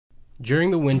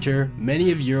During the winter,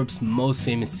 many of Europe's most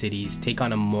famous cities take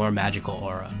on a more magical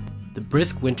aura. The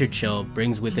brisk winter chill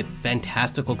brings with it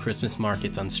fantastical Christmas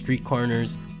markets on street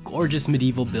corners, gorgeous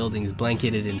medieval buildings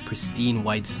blanketed in pristine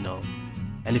white snow,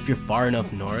 and if you're far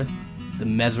enough north, the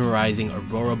mesmerizing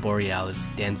Aurora Borealis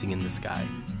dancing in the sky.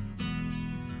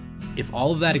 If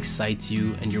all of that excites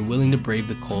you and you're willing to brave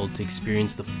the cold to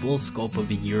experience the full scope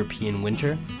of a European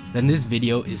winter, then this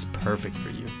video is perfect for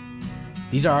you.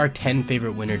 These are our 10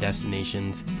 favorite winter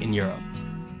destinations in Europe.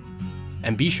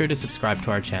 And be sure to subscribe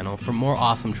to our channel for more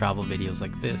awesome travel videos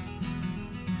like this.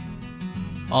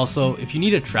 Also, if you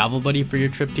need a travel buddy for your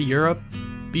trip to Europe,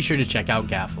 be sure to check out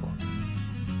GAFFL.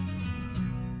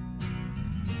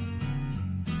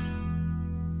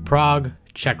 Prague,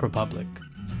 Czech Republic.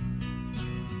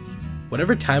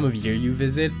 Whatever time of year you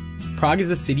visit, Prague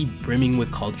is a city brimming with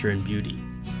culture and beauty.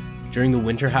 During the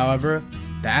winter, however,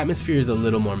 the atmosphere is a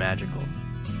little more magical.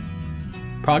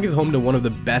 Prague is home to one of the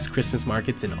best Christmas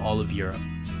markets in all of Europe.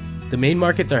 The main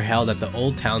markets are held at the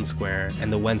Old Town Square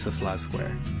and the Wenceslas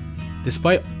Square.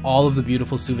 Despite all of the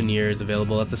beautiful souvenirs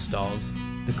available at the stalls,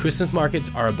 the Christmas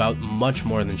markets are about much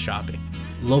more than shopping.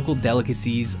 Local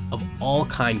delicacies of all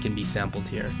kinds can be sampled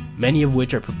here, many of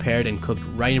which are prepared and cooked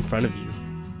right in front of you.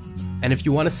 And if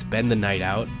you want to spend the night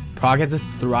out, Prague has a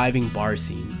thriving bar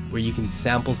scene where you can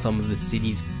sample some of the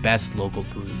city's best local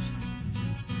brews.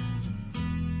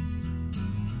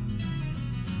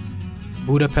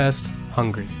 Budapest,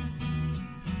 Hungary.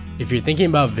 If you're thinking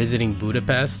about visiting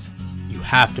Budapest, you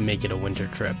have to make it a winter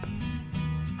trip.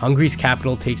 Hungary's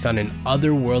capital takes on an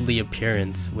otherworldly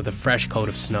appearance with a fresh coat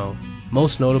of snow.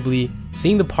 Most notably,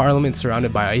 seeing the parliament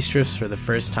surrounded by ice drifts for the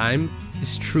first time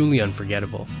is truly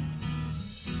unforgettable.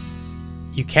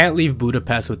 You can't leave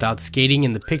Budapest without skating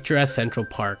in the picturesque Central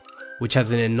Park, which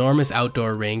has an enormous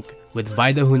outdoor rink with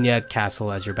Vajdahunyad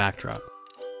Castle as your backdrop.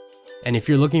 And if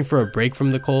you're looking for a break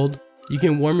from the cold, you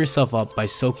can warm yourself up by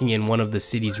soaking in one of the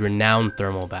city's renowned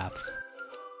thermal baths.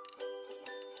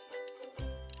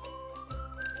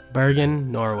 Bergen,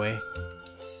 Norway.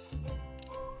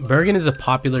 Bergen is a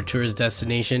popular tourist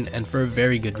destination, and for a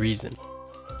very good reason.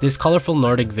 This colorful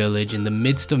Nordic village in the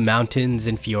midst of mountains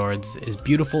and fjords is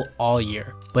beautiful all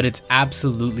year, but it's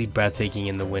absolutely breathtaking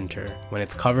in the winter when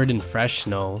it's covered in fresh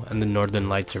snow and the northern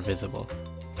lights are visible.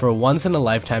 For a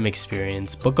once-in-a-lifetime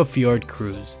experience, book a fjord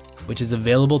cruise, which is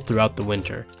available throughout the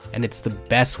winter, and it's the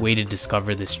best way to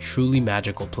discover this truly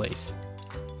magical place.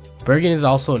 Bergen is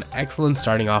also an excellent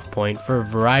starting off point for a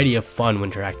variety of fun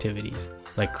winter activities,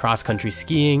 like cross-country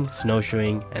skiing,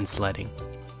 snowshoeing, and sledding.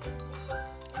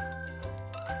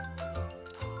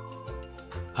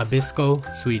 Abisko,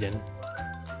 Sweden.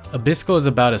 Abisko is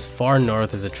about as far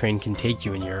north as a train can take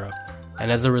you in Europe,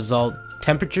 and as a result,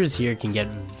 temperatures here can get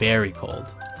very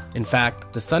cold. In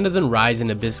fact, the sun doesn't rise in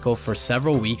Abisko for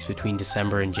several weeks between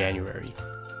December and January.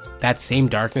 That same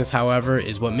darkness, however,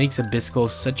 is what makes Abisko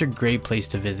such a great place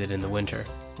to visit in the winter.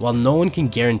 While no one can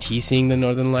guarantee seeing the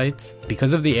northern lights,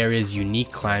 because of the area's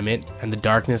unique climate and the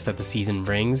darkness that the season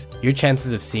brings, your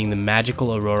chances of seeing the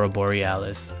magical Aurora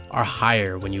Borealis are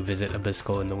higher when you visit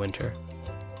Abisko in the winter.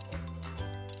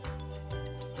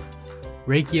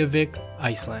 Reykjavik,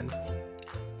 Iceland.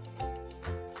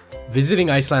 Visiting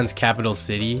Iceland's capital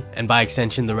city, and by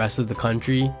extension the rest of the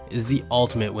country, is the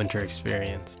ultimate winter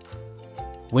experience.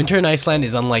 Winter in Iceland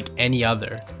is unlike any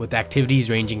other, with activities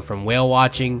ranging from whale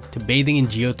watching, to bathing in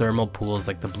geothermal pools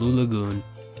like the Blue Lagoon,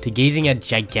 to gazing at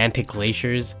gigantic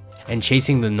glaciers, and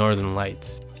chasing the northern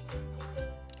lights.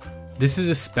 This is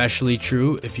especially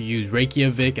true if you use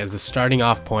Reykjavik as the starting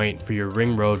off point for your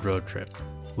Ring Road road trip,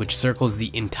 which circles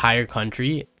the entire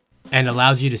country and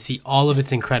allows you to see all of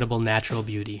its incredible natural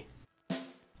beauty.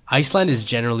 Iceland is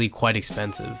generally quite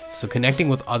expensive, so connecting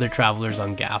with other travelers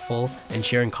on GAFFL and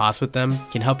sharing costs with them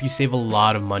can help you save a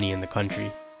lot of money in the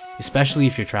country, especially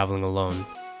if you're traveling alone.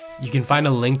 You can find a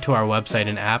link to our website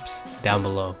and apps down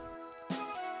below.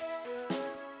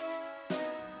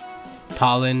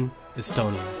 Tallinn,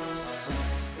 Estonia.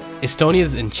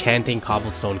 Estonia's enchanting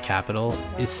cobblestone capital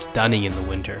is stunning in the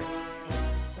winter.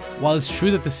 While it's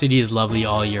true that the city is lovely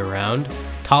all year round,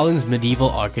 Tallinn's medieval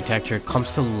architecture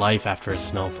comes to life after a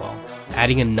snowfall,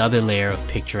 adding another layer of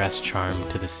picturesque charm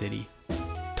to the city.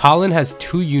 Tallinn has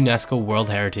 2 UNESCO World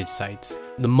Heritage Sites,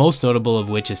 the most notable of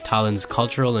which is Tallinn's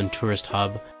cultural and tourist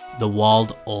hub, the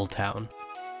walled Old Town.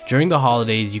 During the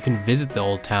holidays, you can visit the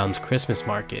Old Town's Christmas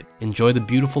market, enjoy the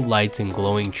beautiful lights and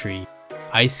glowing tree,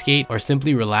 ice skate, or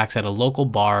simply relax at a local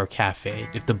bar or cafe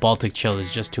if the Baltic chill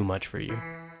is just too much for you.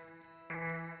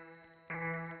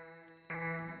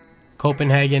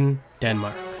 Copenhagen,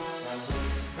 Denmark.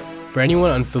 For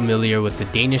anyone unfamiliar with the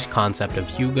Danish concept of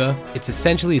hygge, it's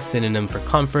essentially a synonym for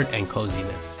comfort and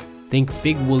coziness. Think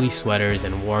big woolly sweaters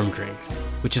and warm drinks,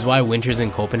 which is why winters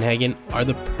in Copenhagen are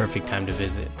the perfect time to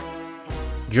visit.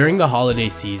 During the holiday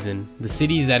season, the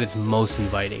city is at its most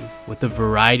inviting, with a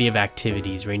variety of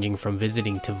activities ranging from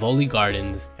visiting Tivoli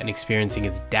Gardens and experiencing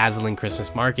its dazzling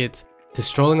Christmas markets, to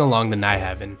strolling along the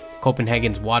Nyhavn,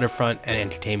 Copenhagen's waterfront and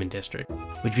entertainment district,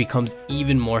 which becomes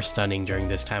even more stunning during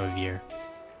this time of year.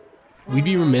 We'd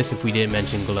be remiss if we didn't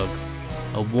mention gløgg,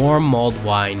 a warm mulled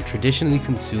wine traditionally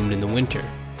consumed in the winter,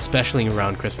 especially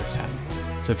around Christmas time.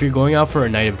 So if you're going out for a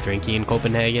night of drinking in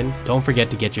Copenhagen, don't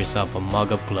forget to get yourself a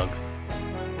mug of gløgg.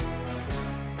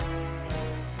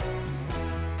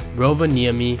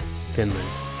 Rovaniemi, Finland.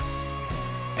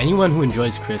 Anyone who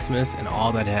enjoys Christmas and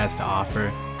all that it has to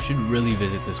offer should really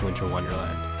visit this winter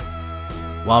wonderland.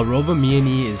 While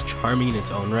Rovaniemi is charming in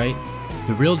its own right,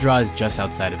 the real draw is just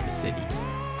outside of the city.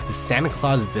 The Santa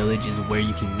Claus village is where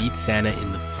you can meet Santa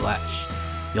in the flesh.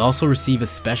 You'll also receive a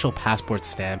special passport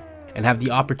stamp and have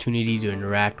the opportunity to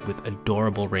interact with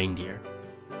adorable reindeer.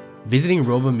 Visiting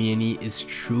Rovaniemi is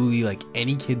truly like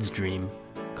any kid's dream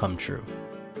come true.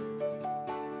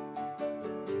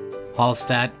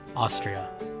 Hallstatt, Austria.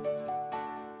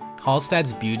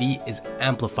 Hallstatt's beauty is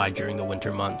amplified during the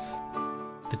winter months.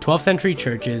 The 12th century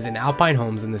churches and alpine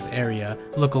homes in this area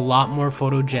look a lot more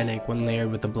photogenic when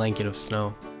layered with a blanket of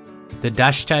snow. The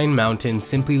Dachstein mountains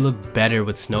simply look better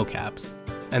with snow caps,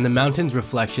 and the mountain's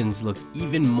reflections look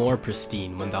even more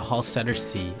pristine when the Hallstatter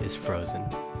Sea is frozen.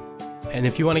 And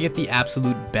if you want to get the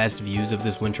absolute best views of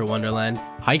this winter wonderland,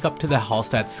 hike up to the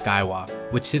Hallstatt Skywalk,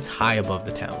 which sits high above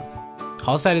the town.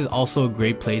 Hallstatt is also a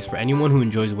great place for anyone who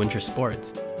enjoys winter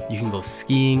sports. You can go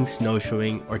skiing,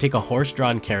 snowshoeing, or take a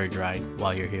horse-drawn carriage ride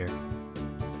while you're here.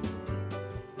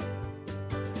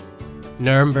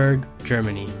 Nuremberg,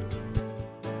 Germany.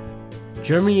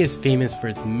 Germany is famous for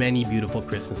its many beautiful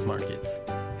Christmas markets,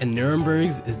 and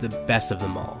Nuremberg's is the best of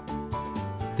them all.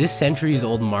 This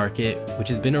centuries-old market, which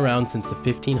has been around since the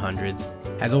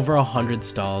 1500s, has over 100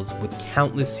 stalls with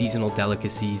countless seasonal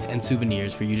delicacies and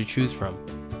souvenirs for you to choose from.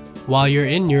 While you're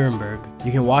in Nuremberg,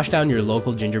 you can wash down your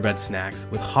local gingerbread snacks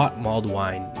with hot mulled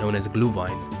wine known as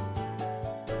Glühwein.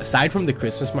 Aside from the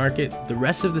Christmas market, the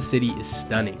rest of the city is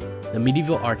stunning. The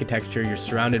medieval architecture you're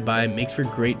surrounded by makes for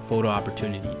great photo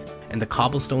opportunities, and the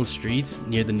cobblestone streets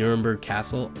near the Nuremberg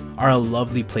Castle are a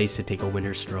lovely place to take a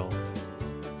winter stroll.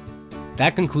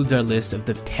 That concludes our list of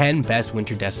the 10 best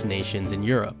winter destinations in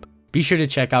Europe. Be sure to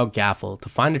check out GAFFL to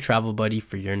find a travel buddy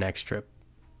for your next trip.